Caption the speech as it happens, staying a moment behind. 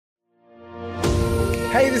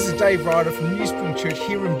Hey, this is Dave Ryder from New Spring Church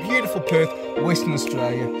here in beautiful Perth, Western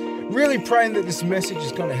Australia. Really praying that this message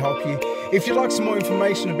is going to help you. If you'd like some more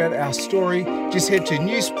information about our story, just head to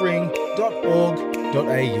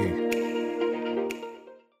newspring.org.au.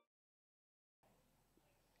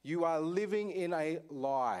 You are living in a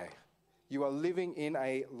lie. You are living in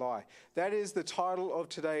a lie. That is the title of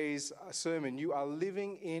today's sermon. You are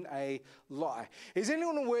living in a lie. Is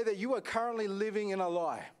anyone aware that you are currently living in a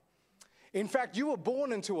lie? In fact, you were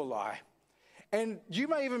born into a lie. And you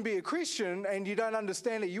may even be a Christian and you don't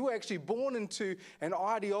understand it. You were actually born into an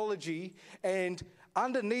ideology, and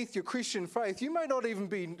underneath your Christian faith, you may not even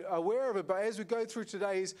be aware of it, but as we go through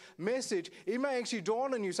today's message, it may actually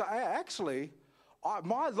dawn on you, say, hey, actually,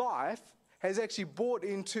 my life has actually bought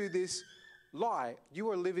into this lie.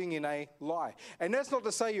 You are living in a lie. And that's not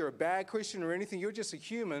to say you're a bad Christian or anything. You're just a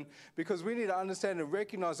human, because we need to understand and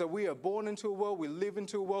recognize that we are born into a world, we live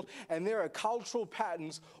into a world, and there are cultural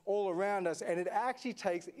patterns all around us. And it actually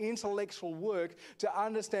takes intellectual work to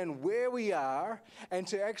understand where we are and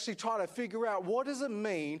to actually try to figure out what does it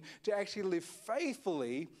mean to actually live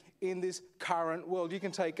faithfully in this current world. You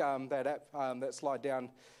can take that slide down,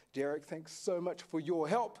 Derek. Thanks so much for your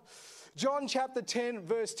help. John chapter 10,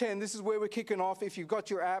 verse 10, this is where we're kicking off. If you've got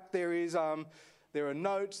your app, there are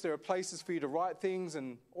notes, there are places for you to write things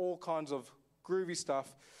and all kinds of groovy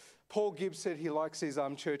stuff. Paul Gibbs said he likes his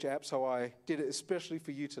church app, so I did it especially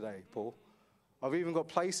for you today, Paul. I've even got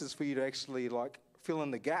places for you to actually fill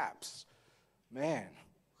in the gaps. Man,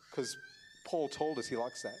 because Paul told us he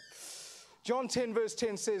likes that. John 10 verse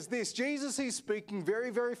 10 says this. Jesus is speaking, very,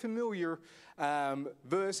 very familiar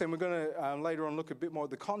verse, and we're going to later on look a bit more at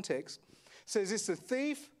the context. Says this: the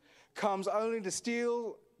thief comes only to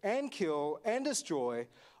steal and kill and destroy.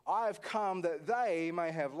 I have come that they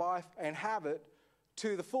may have life and have it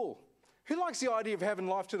to the full. Who likes the idea of having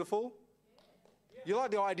life to the full? You like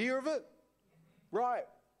the idea of it? Right.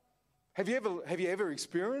 Have you ever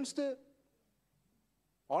experienced it?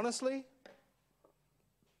 Honestly?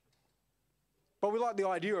 But we like the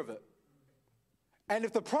idea of it. And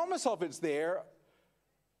if the promise of it's there,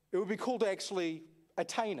 it would be cool to actually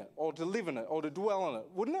attain it or to live in it or to dwell in it,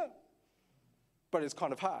 wouldn't it? But it's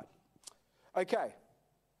kind of hard. Okay.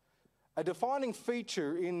 A defining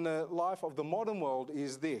feature in the life of the modern world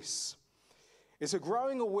is this. It's a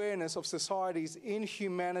growing awareness of society's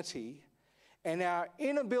inhumanity and our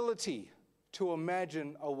inability to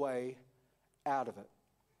imagine a way out of it.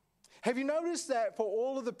 Have you noticed that for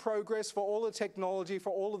all of the progress, for all the technology, for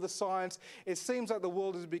all of the science, it seems like the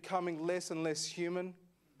world is becoming less and less human?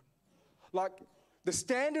 Like, the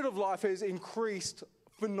standard of life has increased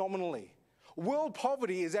phenomenally. World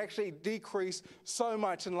poverty has actually decreased so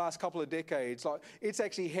much in the last couple of decades. Like, it's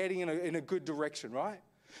actually heading in a good direction, right?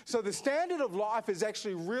 So the standard of life has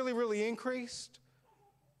actually really, really increased.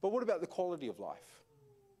 But what about the quality of life?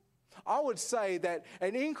 I would say that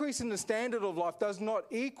an increase in the standard of life does not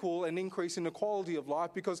equal an increase in the quality of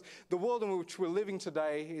life, because the world in which we're living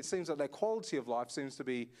today, it seems that quality of life seems to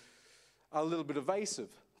be a little bit evasive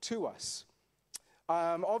to us.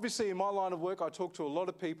 Obviously, in my line of work, I talk to a lot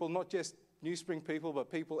of people, not just New Spring people, but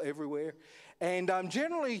people everywhere. And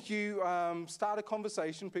generally, you start a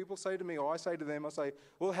conversation, people say to me, or I say to them, I say,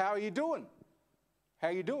 well, how are you doing? How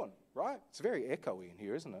are you doing? Right? It's very echoey in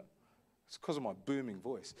here, isn't it? It's because of my booming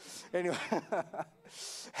voice. Anyway,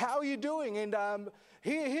 how are you doing? And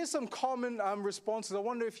here's some common responses. I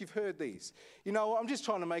wonder if you've heard these. You know, I'm just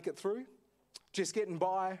trying to make it through, just getting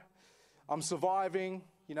by. I'm surviving.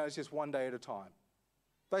 You know, it's just one day at a time.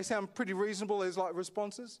 They sound pretty reasonable as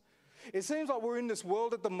responses. It seems like we're in this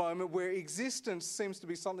world at the moment where existence seems to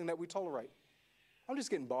be something that we tolerate. I'm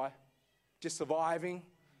just getting by, just surviving.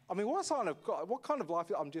 I mean, what kind of life?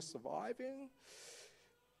 I'm just surviving.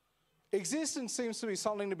 Existence seems to be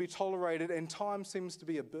something to be tolerated, and time seems to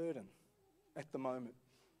be a burden at the moment.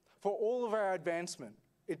 For all of our advancement,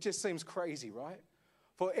 it just seems crazy, right?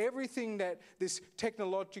 For everything that this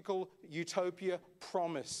technological utopia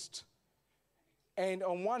promised. And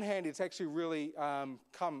on one hand, it's actually really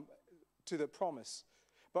come to the promise.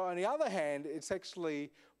 But on the other hand, it's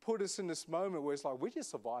actually put us in this moment where it's like, we're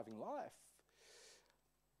just surviving life.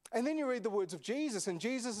 And then you read the words of Jesus, and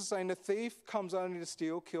Jesus is saying, the thief comes only to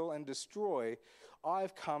steal, kill, and destroy.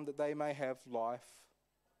 I've come that they may have life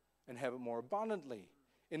and have it more abundantly.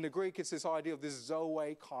 In the Greek, it's this idea of this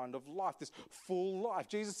Zoe kind of life, this full life.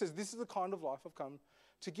 Jesus says, this is the kind of life I've come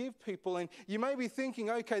to give people. And you may be thinking,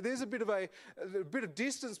 okay, there's a bit of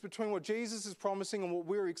distance between what Jesus is promising and what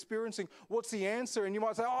we're experiencing. What's the answer? And you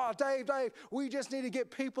might say, oh, Dave, we just need to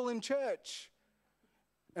get people in church.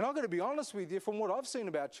 And I've got to be honest with you, from what I've seen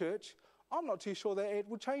about church, I'm not too sure that it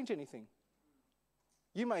would change anything.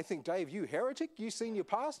 You may think, Dave, you heretic? You senior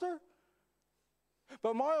pastor?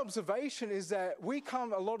 But my observation is that we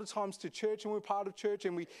come a lot of times to church and we're part of church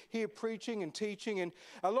and we hear preaching and teaching, and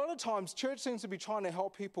a lot of times church seems to be trying to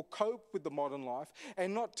help people cope with the modern life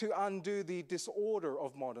and not to undo the disorder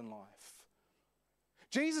of modern life.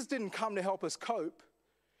 Jesus didn't come to help us cope.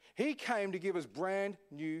 He came to give us brand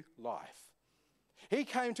new life. He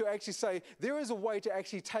came to actually say there is a way to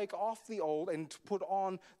actually take off the old and to put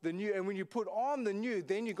on the new. And when you put on the new,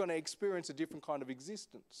 then you're going to experience a different kind of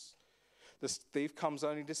existence. The thief comes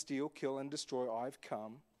only to steal, kill, and destroy. I've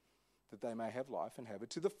come that they may have life and have it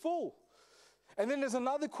to the full. And then there's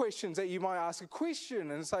another question that you might ask a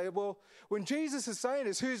question and say, well, when Jesus is saying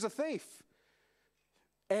this, who's the thief?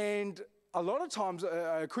 And a lot of times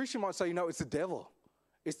a Christian might say, it's the devil.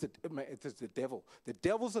 It's the devil. The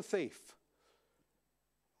devil's a thief.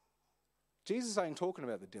 Jesus ain't talking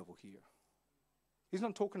about the devil here. He's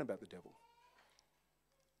not talking about the devil.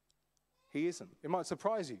 He isn't. It might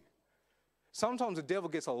surprise you. Sometimes the devil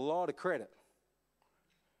gets a lot of credit.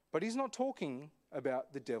 But he's not talking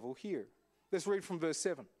about the devil here. Let's read from verse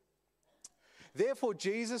 7. Therefore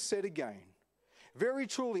Jesus said again, very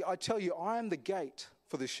truly I tell you, I am the gate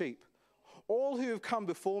for the sheep. All who have come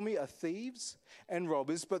before me are thieves and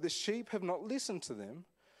robbers, but the sheep have not listened to them.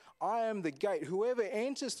 I am the gate. Whoever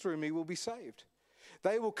enters through me will be saved.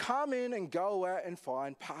 They will come in and go out and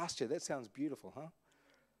find pasture. That sounds beautiful, huh?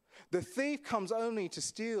 The thief comes only to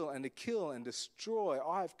steal and to kill and destroy.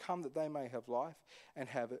 I have come that they may have life and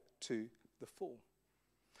have it to the full.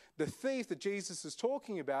 The thief that Jesus is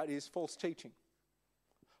talking about is false teaching,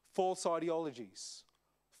 false ideologies,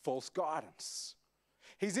 false guidance.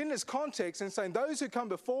 He's in this context and saying those who come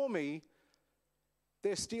before me,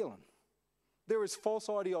 they're stealing. There is false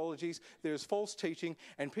ideologies, there is false teaching,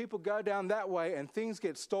 and people go down that way and things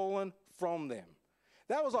get stolen from them.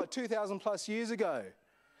 That was like 2,000 plus years ago.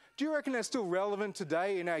 Do you reckon that's still relevant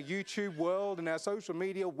today in our YouTube world, in our social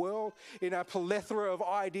media world, in our plethora of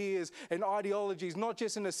ideas and ideologies, not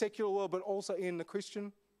just in the secular world, but also in the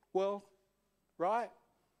Christian world, right?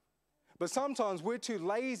 But sometimes we're too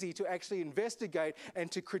lazy to actually investigate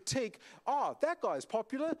and to critique, that guy's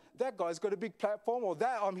popular, that guy's got a big platform, or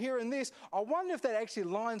that I'm hearing this. I wonder if that actually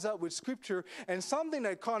lines up with Scripture. And something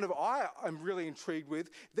that kind of I'm really intrigued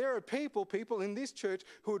with, there are people in this church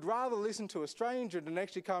who would rather listen to a stranger than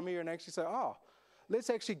actually come here and actually say,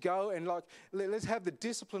 let's actually go and let's have the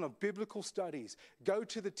discipline of biblical studies. Go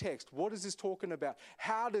to the text. What is this talking about?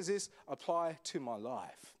 How does this apply to my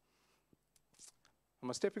life? Am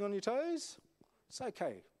I stepping on your toes? It's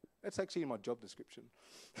okay. That's actually in my job description.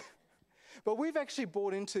 But we've actually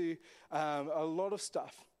bought into a lot of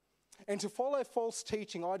stuff. And to follow false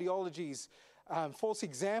teaching, ideologies, false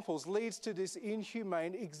examples leads to this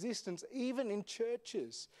inhumane existence, even in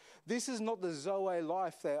churches. This is not the Zoe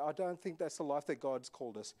life I don't think that's the life that God's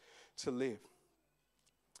called us to live.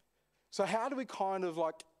 So how do we kind of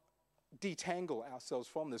detangle ourselves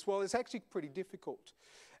from this? Well, it's actually pretty difficult.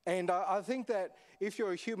 And I think that if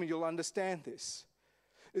you're a human, you'll understand this.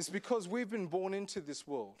 It's because we've been born into this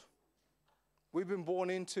world. We've been born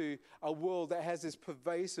into a world that has this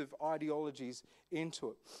pervasive ideologies into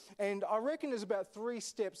it. And I reckon there's about 3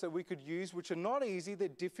 steps that we could use, which are not easy, they're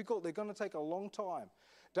difficult, they're going to take a long time.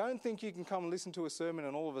 Don't think you can come and listen to a sermon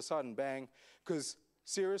and all of a sudden, bang, because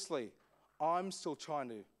seriously, I'm still trying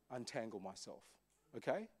to untangle myself,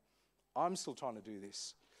 okay? I'm still trying to do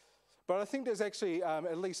this. But I think there's actually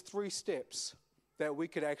at least 3 steps that we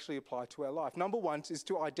could actually apply to our life. Number 1 is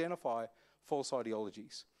to identify false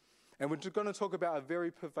ideologies. And we're going to talk about a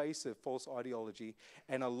very pervasive false ideology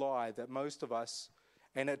and a lie that most of us,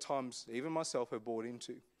 and at times even myself, have bought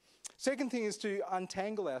into. Second thing is to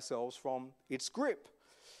untangle ourselves from its grip.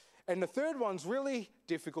 And the third one's really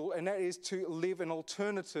difficult, and that is to live an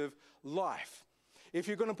alternative life. If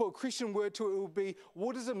you're going to put a Christian word to it, it will be,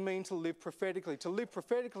 what does it mean to live prophetically? To live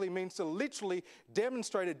prophetically means to literally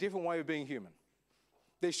demonstrate a different way of being human.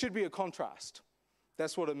 There should be a contrast.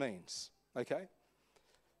 That's what it means, okay?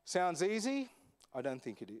 Sounds easy? I don't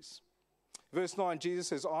think it is. Verse 9, Jesus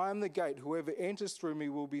says, I am the gate. Whoever enters through me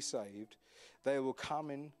will be saved. They will come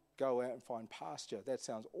and go out and find pasture. That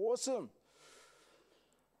sounds awesome.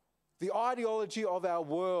 The ideology of our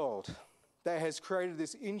world that has created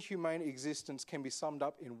this inhumane existence can be summed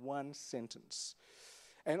up in one sentence.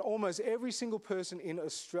 And almost every single person in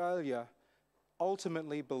Australia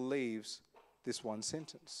ultimately believes this one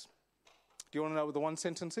sentence. Do you want to know what the one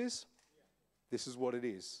sentence is? This is what it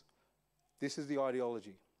is. This is the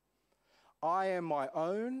ideology. I am my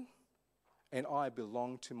own and I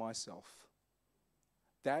belong to myself.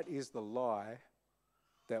 That is the lie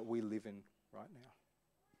that we live in right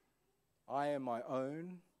now. I am my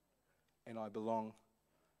own and I belong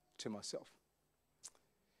to myself.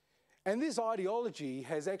 And this ideology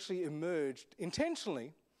has actually emerged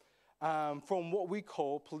intentionally from what we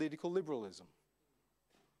call political liberalism.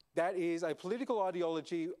 That is a political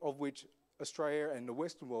ideology of which Australia and the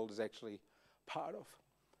Western world is actually part of.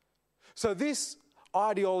 So this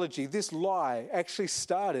ideology, this lie, actually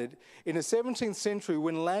started in the 17th century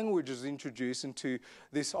when language was introduced into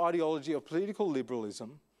this ideology of political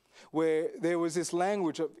liberalism, where there was this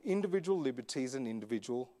language of individual liberties and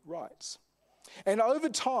individual rights. And over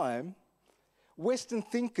time, Western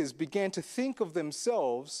thinkers began to think of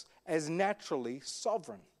themselves as naturally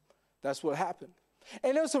sovereign. That's what happened.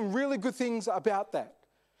 And there were some really good things about that.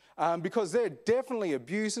 Because there are definitely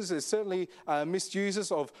abuses, there's certainly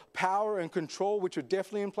misuses of power and control, which are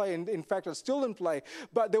definitely in play, and in fact are still in play.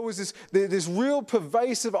 But there was this real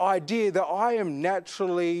pervasive idea that I am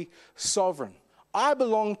naturally sovereign. I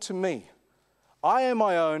belong to me. I am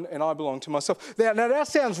my own and I belong to myself. Now that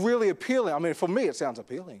sounds really appealing. I mean, for me it sounds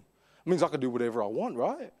appealing. It means I can do whatever I want,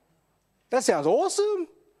 right? That sounds awesome.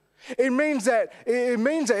 It means that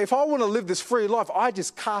if I want to live this free life, I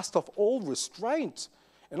just cast off all restraint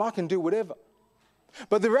and I can do whatever.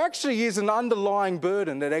 But there actually is an underlying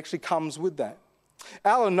burden that actually comes with that.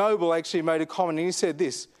 Alan Noble actually made a comment, and he said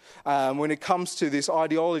this, when it comes to this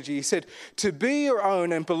ideology. He said, to be your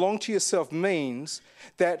own and belong to yourself means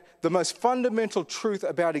that the most fundamental truth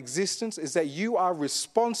about existence is that you are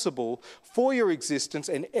responsible for your existence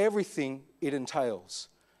and everything it entails.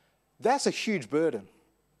 That's a huge burden.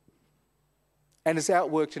 And it's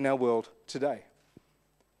outworked in our world today.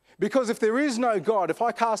 Because if there is no God, if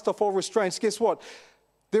I cast off all restraints, guess what?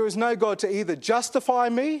 There is no God to either justify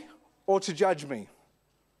me or to judge me.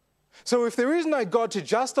 So if there is no God to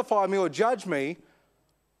justify me or judge me,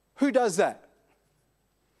 who does that?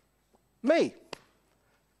 Me.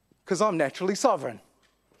 Because I'm naturally sovereign.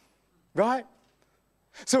 Right?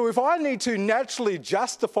 So if I need to naturally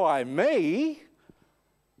justify me,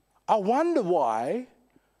 I wonder why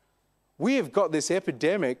we have got this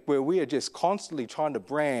epidemic where we are just constantly trying to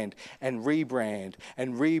brand and rebrand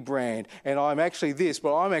and rebrand. And I'm actually this,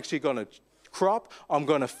 but I'm actually going to crop, I'm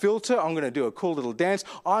going to filter, I'm going to do a cool little dance,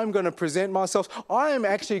 I'm going to present myself, I am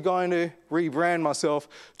actually going to rebrand myself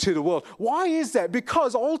to the world. Why is that?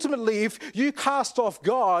 Because ultimately, if you cast off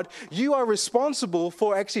God, you are responsible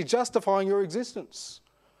for actually justifying your existence.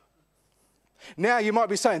 Now, you might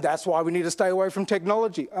be saying, that's why we need to stay away from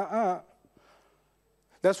technology.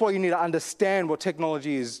 That's why you need to understand what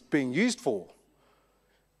technology is being used for.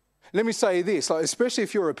 Let me say this, especially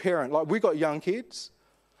if you're a parent, we've got young kids.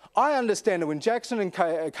 I understand that when Jackson and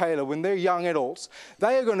Kayla, when they're young adults,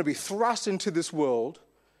 they are going to be thrust into this world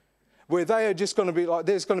where they are just going to be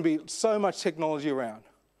there's going to be so much technology around.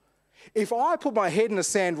 If I put my head in the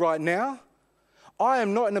sand right now, I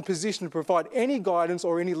am not in a position to provide any guidance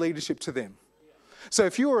or any leadership to them. So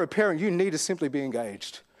if you are a parent, you need to simply be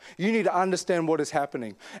engaged. You need to understand what is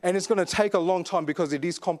happening. And it's going to take a long time because it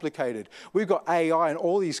is complicated. We've got AI and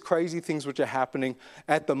all these crazy things which are happening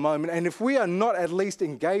at the moment. And if we are not at least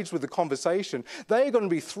engaged with the conversation, they are going to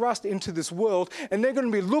be thrust into this world and they're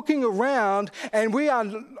going to be looking around, and we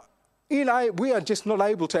are just not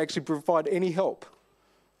able to actually provide any help.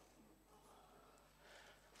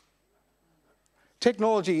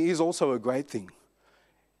 Technology is also a great thing.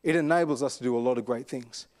 It enables us to do a lot of great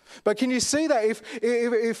things. But can you see that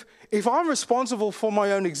if I'm responsible for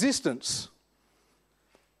my own existence,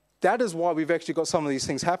 that is why we've actually got some of these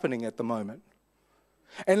things happening at the moment.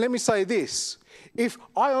 And let me say this, if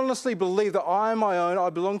I honestly believe that I am my own, I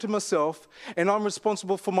belong to myself, and I'm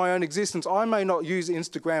responsible for my own existence, I may not use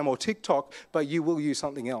Instagram or TikTok, but you will use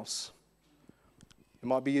something else. It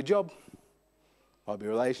might be your job, it might be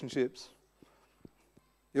relationships.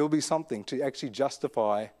 It will be something to actually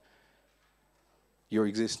justify your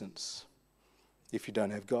existence if you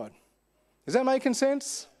don't have God. Is that making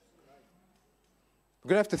sense? We're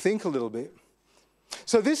going to have to think a little bit.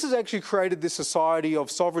 So this has actually created this society of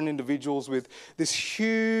sovereign individuals with this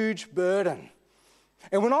huge burden.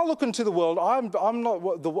 And when I look into the world, I'm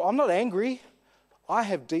not angry. I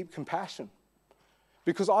have deep compassion.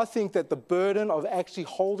 Because I think that the burden of actually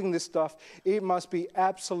holding this stuff, it must be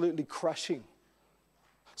absolutely crushing.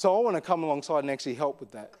 So I want to come alongside and actually help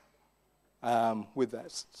with that.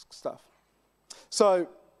 Stuff. So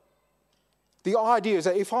the idea is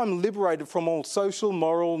that if I'm liberated from all social,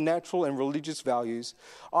 moral, natural, and religious values,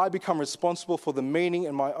 I become responsible for the meaning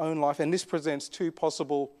in my own life, and this presents two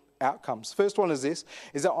possible outcomes. First one is this,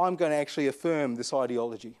 is that I'm going to actually affirm this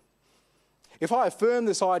ideology. If I affirm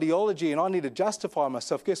this ideology and I need to justify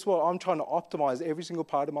myself, guess what? I'm trying to optimize every single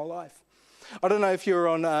part of my life. I don't know if you're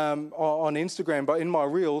on Instagram, but in my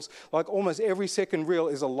reels, like almost every second reel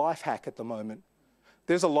is a life hack at the moment.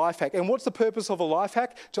 There's a life hack. And what's the purpose of a life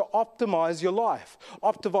hack? To optimize your life.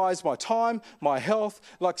 Optimize my time, my health.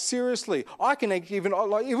 Like seriously, I can even,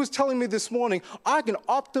 like it was telling me this morning, I can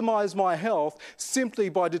optimize my health simply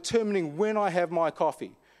by determining when I have my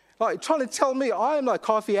coffee. Like trying to tell me I am a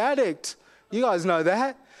coffee addict. You guys know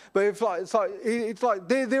that. But it's like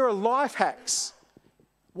there are life hacks.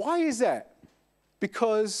 Why is that?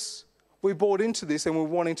 Because we bought into this and we're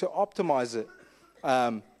wanting to optimize it.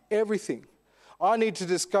 Everything. I need to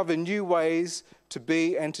discover new ways to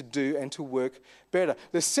be and to do and to work better.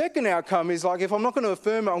 The second outcome is like, if I'm not going to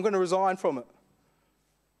affirm it, I'm going to resign from it.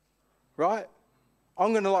 Right?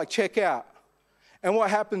 I'm going to like check out. And what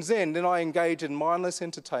happens then I engage in mindless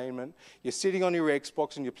entertainment. You're sitting on your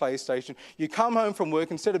Xbox and your PlayStation. You come home from work,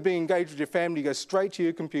 instead of being engaged with your family, you go straight to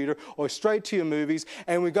your computer or straight to your movies,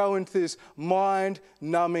 and we go into this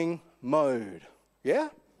mind-numbing mode. Yeah?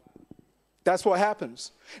 That's what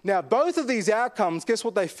happens. Now, both of these outcomes, guess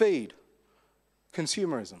what they feed?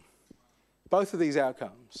 Consumerism. Both of these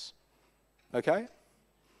outcomes. Okay?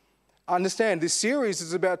 Understand, this series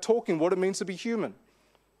is about talking what it means to be human.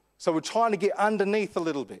 So we're trying to get underneath a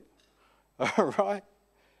little bit. All right?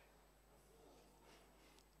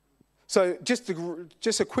 So just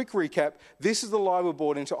a quick recap. This is the lie we're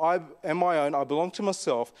bought into. I am my own. I belong to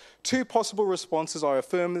myself. Two possible responses. I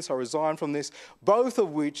affirm this. I resign from this. Both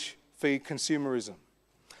of which feed consumerism.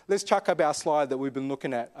 Let's chuck up our slide that we've been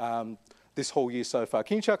looking at this whole year so far.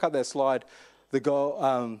 Can you chuck up that slide? The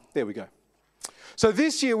goal. There we go. So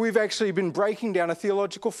this year we've actually been breaking down a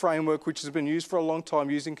theological framework which has been used for a long time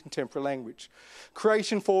using contemporary language.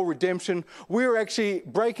 Creation, fall, redemption. We're actually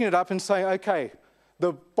breaking it up and saying, okay,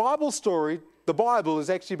 the Bible story, the Bible is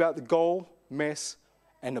actually about the goal, mess,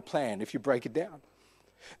 and the plan, if you break it down.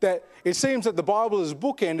 That it seems that the Bible is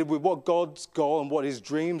bookended with what God's goal and what his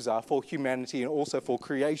dreams are for humanity and also for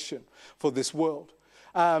creation, for this world.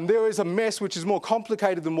 There is a mess which is more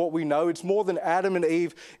complicated than what we know. It's more than Adam and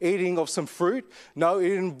Eve eating of some fruit. No,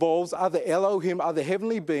 it involves other Elohim, other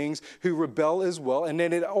heavenly beings who rebel as well. And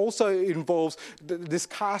then it also involves this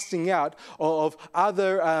casting out of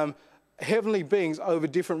other heavenly beings over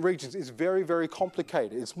different regions. It's very, very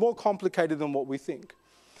complicated. It's more complicated than what we think.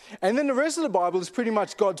 And then the rest of the Bible is pretty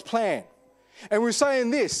much God's plan. And we're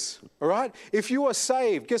saying this, all right? If you are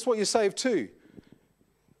saved, guess what you're saved to?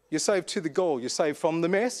 You're saved to the goal. You're saved from the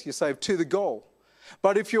mess. You're saved to the goal.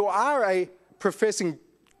 But if you are a professing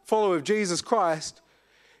follower of Jesus Christ,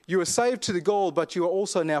 you are saved to the goal, but you are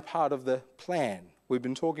also now part of the plan. We've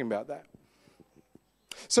been talking about that.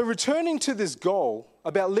 So returning to this goal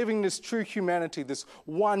about living this true humanity, this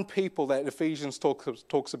one people that Ephesians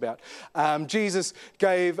talks about. Jesus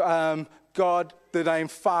gave God the name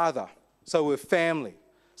Father, so we're family.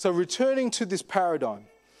 So returning to this paradigm,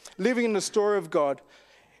 living in the story of God,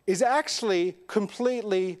 is actually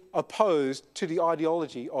completely opposed to the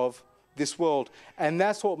ideology of this world. And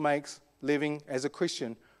that's what makes living as a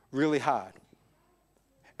Christian really hard.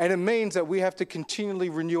 And it means that we have to continually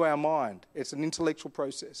renew our mind. It's an intellectual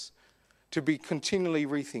process to be continually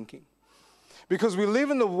rethinking. Because we live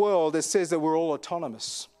in a world that says that we're all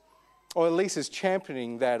autonomous, or at least is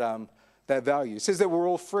championing that value. It says that we're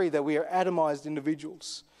all free, that we are atomized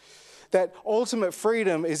individuals. That ultimate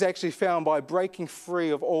freedom is actually found by breaking free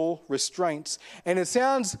of all restraints. And it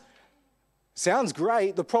sounds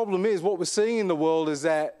great. The problem is what we're seeing in the world is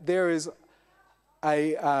that there is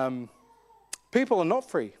people are not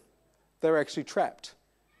free. They're actually trapped.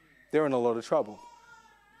 They're in a lot of trouble.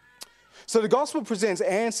 So the gospel presents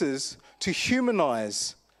answers to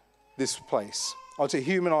humanize this place, or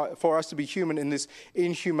for us to be human in this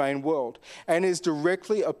inhumane world, and is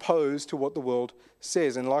directly opposed to what the world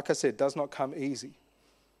says. And like I said, does not come easy.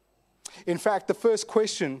 In fact, the first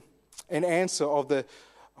question and answer of the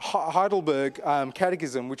Heidelberg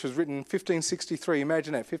Catechism, which was written in 1563,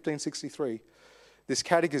 imagine that, 1563, this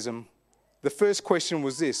catechism, the first question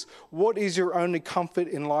was this: what is your only comfort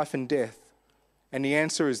in life and death? And the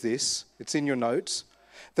answer is this, it's in your notes,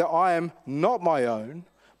 that I am not my own,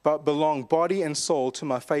 but belong body and soul to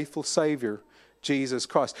my faithful Savior, Jesus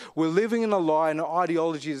Christ. We're living in a lie and an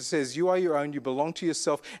ideology that says you are your own, you belong to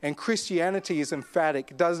yourself, and Christianity is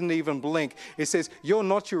emphatic, it doesn't even blink. It says you're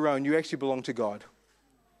not your own, you actually belong to God.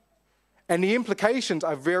 And the implications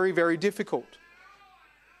are very, very difficult.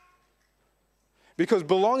 Because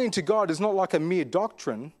belonging to God is not like a mere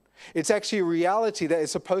doctrine. It's actually a reality that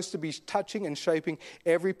is supposed to be touching and shaping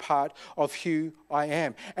every part of who I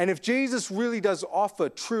am. And if Jesus really does offer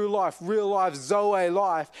true life, real life, Zoe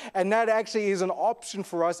life, and that actually is an option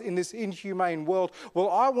for us in this inhumane world, well,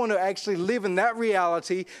 I want to actually live in that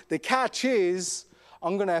reality. The catch is,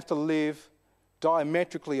 I'm going to have to live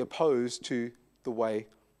diametrically opposed to the way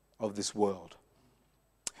of this world.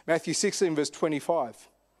 Matthew 16, verse 25.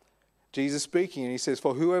 Jesus speaking, and he says,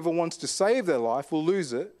 "For whoever wants to save their life will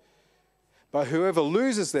lose it, but whoever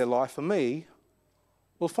loses their life for me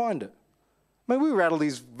will find it." I mean, we rattle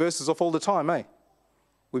these verses off all the time, eh?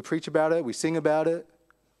 We preach about it, we sing about it.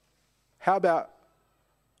 How about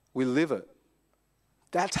we live it?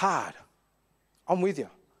 That's hard. I'm with you.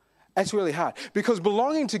 That's really hard. Because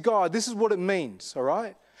belonging to God, this is what it means, all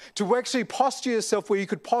right? To actually posture yourself where you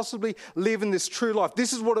could possibly live in this true life.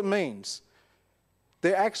 This is what it means.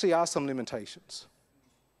 There actually are some limitations.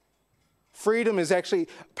 Freedom is actually,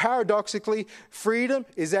 paradoxically, freedom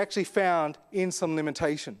is actually found in some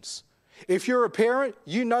limitations. If you're a parent,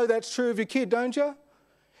 you know that's true of your kid, don't you?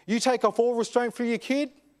 You take off all restraint for your kid,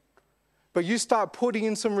 but you start putting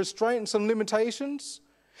in some restraint and some limitations.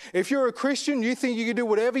 If you're a Christian, you think you can do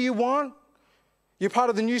whatever you want. You're part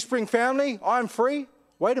of the New Spring family. I'm free.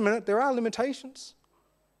 Wait a minute, there are limitations.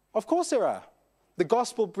 Of course there are. The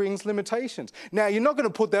gospel brings limitations. Now, you're not going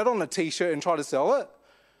to put that on a t-shirt and try to sell it.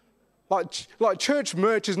 Like church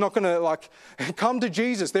merch is not going to come to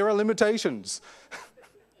Jesus. There are limitations.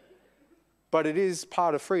 But it is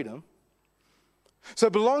part of freedom. So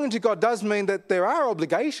belonging to God does mean that there are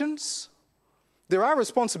obligations. There are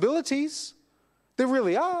responsibilities. There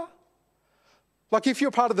really are. Like if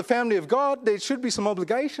you're part of the family of God, there should be some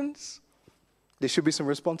obligations. There should be some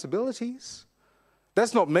responsibilities.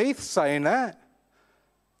 That's not me saying that.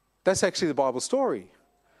 That's actually the Bible story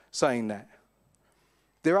saying that.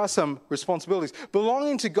 There are some responsibilities.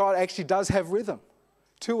 Belonging to God actually does have rhythm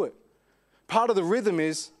to it. Part of the rhythm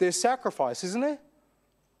is there's sacrifice, isn't it?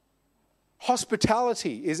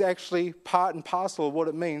 Hospitality is actually part and parcel of what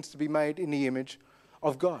it means to be made in the image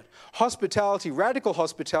of God. Hospitality, radical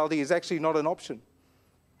hospitality, is actually not an option.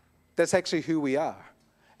 That's actually who we are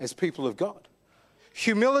as people of God.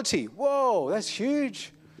 Humility, whoa, that's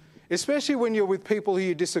huge. Especially when you're with people who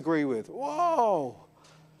you disagree with. Whoa.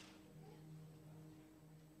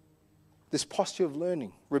 This posture of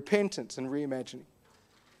learning, repentance and reimagining.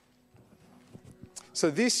 So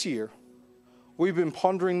this year, we've been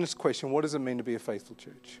pondering this question: what does it mean to be a faithful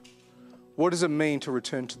church? What does it mean to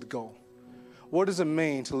return to the goal? What does it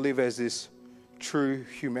mean to live as this true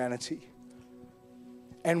humanity?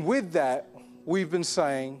 And with that, we've been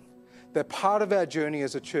saying that part of our journey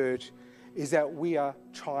as a church is that we are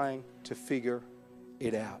trying to figure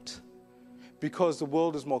it out. Because the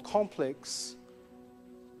world is more complex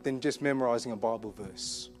than just memorizing a Bible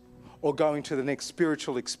verse or going to the next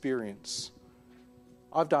spiritual experience.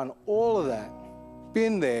 I've done all of that,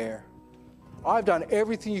 been there. I've done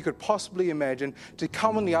everything you could possibly imagine to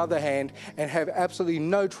come on the other hand and have absolutely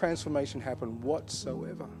no transformation happen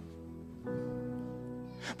whatsoever.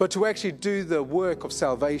 But to actually do the work of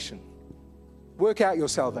salvation, work out your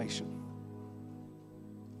salvation.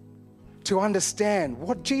 To understand,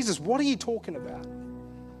 Jesus, what are you talking about?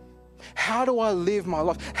 How do I live my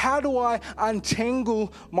life? How do I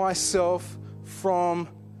untangle myself from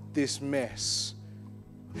this mess?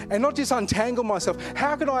 And not just untangle myself.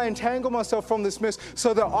 How can I untangle myself from this mess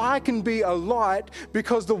so that I can be a light,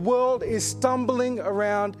 because the world is stumbling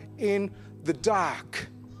around in the dark?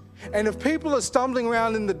 And if people are stumbling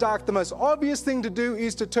around in the dark, the most obvious thing to do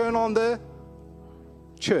is to turn on the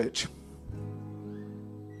church.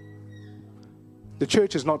 The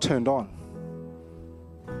church is not turned on,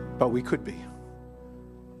 but we could be.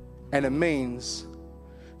 And it means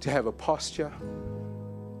to have a posture,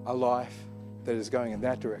 a life that is going in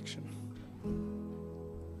that direction.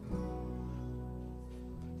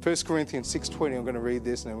 1 Corinthians 6:20, I'm going to read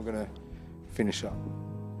this and then we're going to finish up.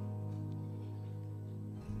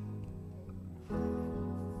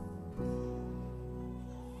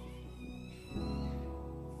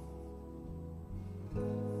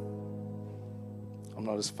 I'm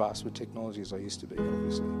not as fast with technology as I used to be,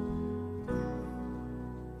 obviously.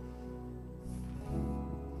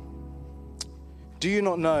 Do you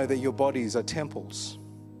not know that your bodies are temples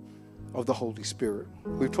of the Holy Spirit?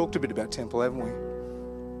 We've talked a bit about temple, haven't we?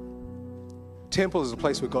 Temple is a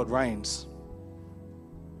place where God reigns.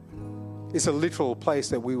 It's a literal place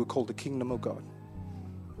that we would call the kingdom of God.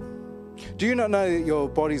 Do you not know that your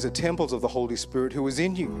bodies are temples of the Holy Spirit who is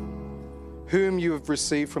in you, whom you have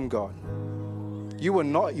received from God? You are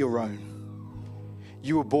not your own.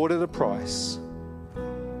 You were bought at a price.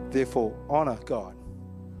 Therefore, honor God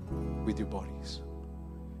with your bodies.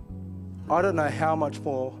 I don't know how much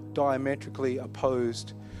more diametrically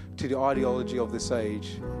opposed to the ideology of this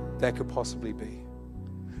age that could possibly be.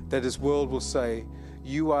 That this world will say,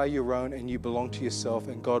 you are your own and you belong to yourself,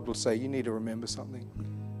 and God will say, you need to remember something.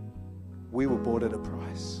 We were bought at a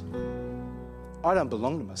price. I don't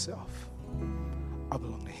belong to myself. I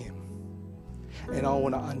belong to Him. And I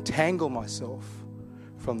want to untangle myself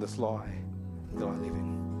from this lie that I live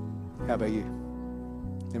in. How about you?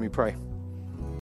 Let me pray.